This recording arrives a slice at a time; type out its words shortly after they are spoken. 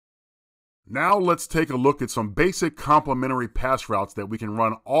Now let's take a look at some basic complementary pass routes that we can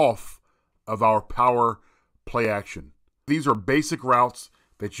run off of our power play action. These are basic routes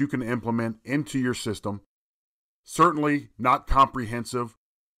that you can implement into your system. Certainly not comprehensive.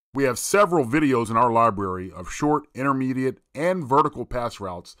 We have several videos in our library of short, intermediate, and vertical pass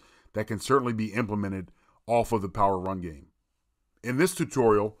routes that can certainly be implemented off of the power run game. In this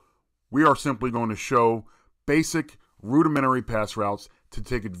tutorial, we are simply going to show basic rudimentary pass routes to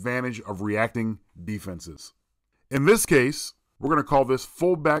take advantage of reacting defenses. In this case, we're going to call this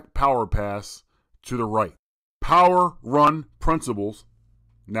fullback power pass to the right. Power run principles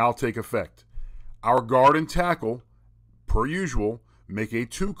now take effect. Our guard and tackle, per usual, make a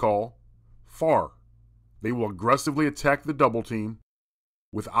two call far. They will aggressively attack the double team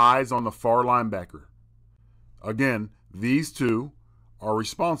with eyes on the far linebacker. Again, these two are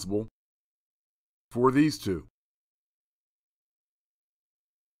responsible for these two.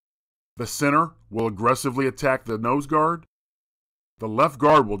 The center will aggressively attack the nose guard. The left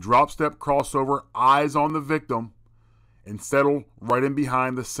guard will drop step crossover, eyes on the victim, and settle right in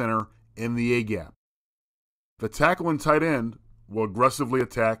behind the center in the A gap. The tackle and tight end will aggressively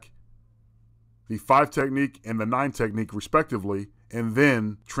attack the 5 technique and the 9 technique respectively, and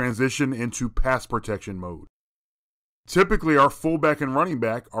then transition into pass protection mode. Typically, our fullback and running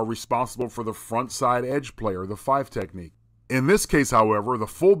back are responsible for the front side edge player, the 5 technique. In this case, however, the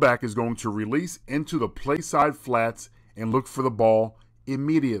fullback is going to release into the play side flats and look for the ball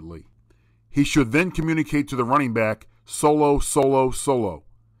immediately. He should then communicate to the running back, solo, solo, solo.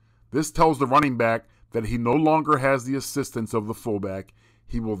 This tells the running back that he no longer has the assistance of the fullback.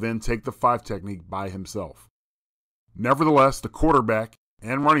 He will then take the 5 technique by himself. Nevertheless, the quarterback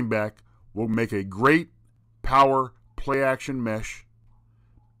and running back will make a great power play action mesh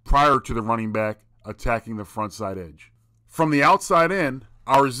prior to the running back attacking the front side edge. From the outside in,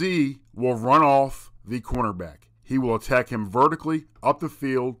 our Z will run off the cornerback. He will attack him vertically up the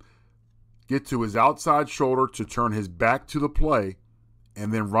field, get to his outside shoulder to turn his back to the play,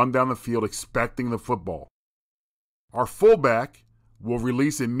 and then run down the field expecting the football. Our fullback will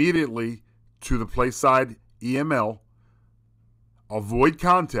release immediately to the play side EML, avoid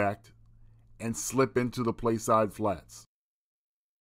contact, and slip into the play side flats.